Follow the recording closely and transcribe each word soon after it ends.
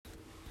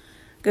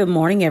Good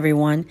morning,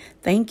 everyone.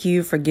 Thank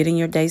you for getting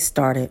your day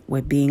started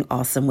with Being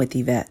Awesome with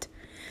Yvette.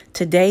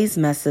 Today's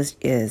message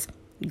is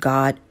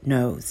God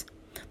knows.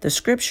 The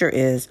scripture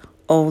is,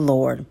 O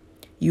Lord,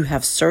 you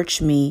have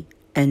searched me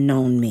and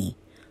known me.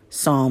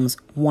 Psalms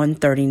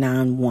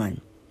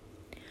 139:1.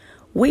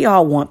 We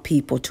all want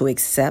people to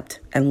accept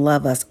and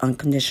love us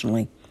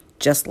unconditionally,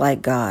 just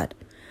like God.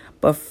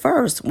 But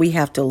first, we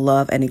have to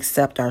love and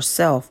accept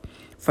ourselves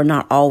for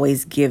not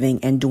always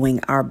giving and doing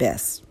our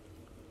best.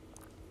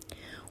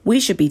 We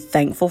should be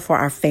thankful for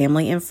our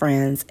family and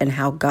friends and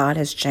how God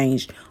has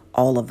changed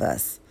all of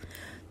us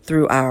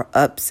through our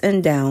ups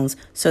and downs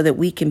so that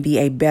we can be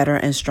a better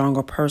and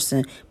stronger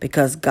person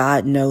because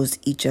God knows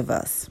each of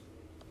us.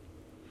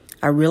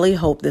 I really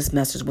hope this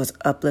message was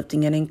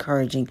uplifting and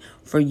encouraging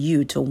for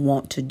you to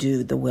want to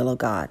do the will of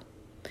God.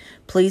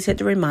 Please hit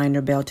the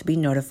reminder bell to be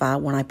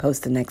notified when I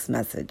post the next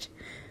message.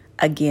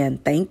 Again,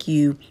 thank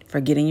you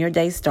for getting your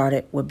day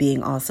started with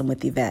Being Awesome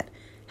with Yvette.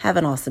 Have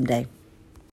an awesome day.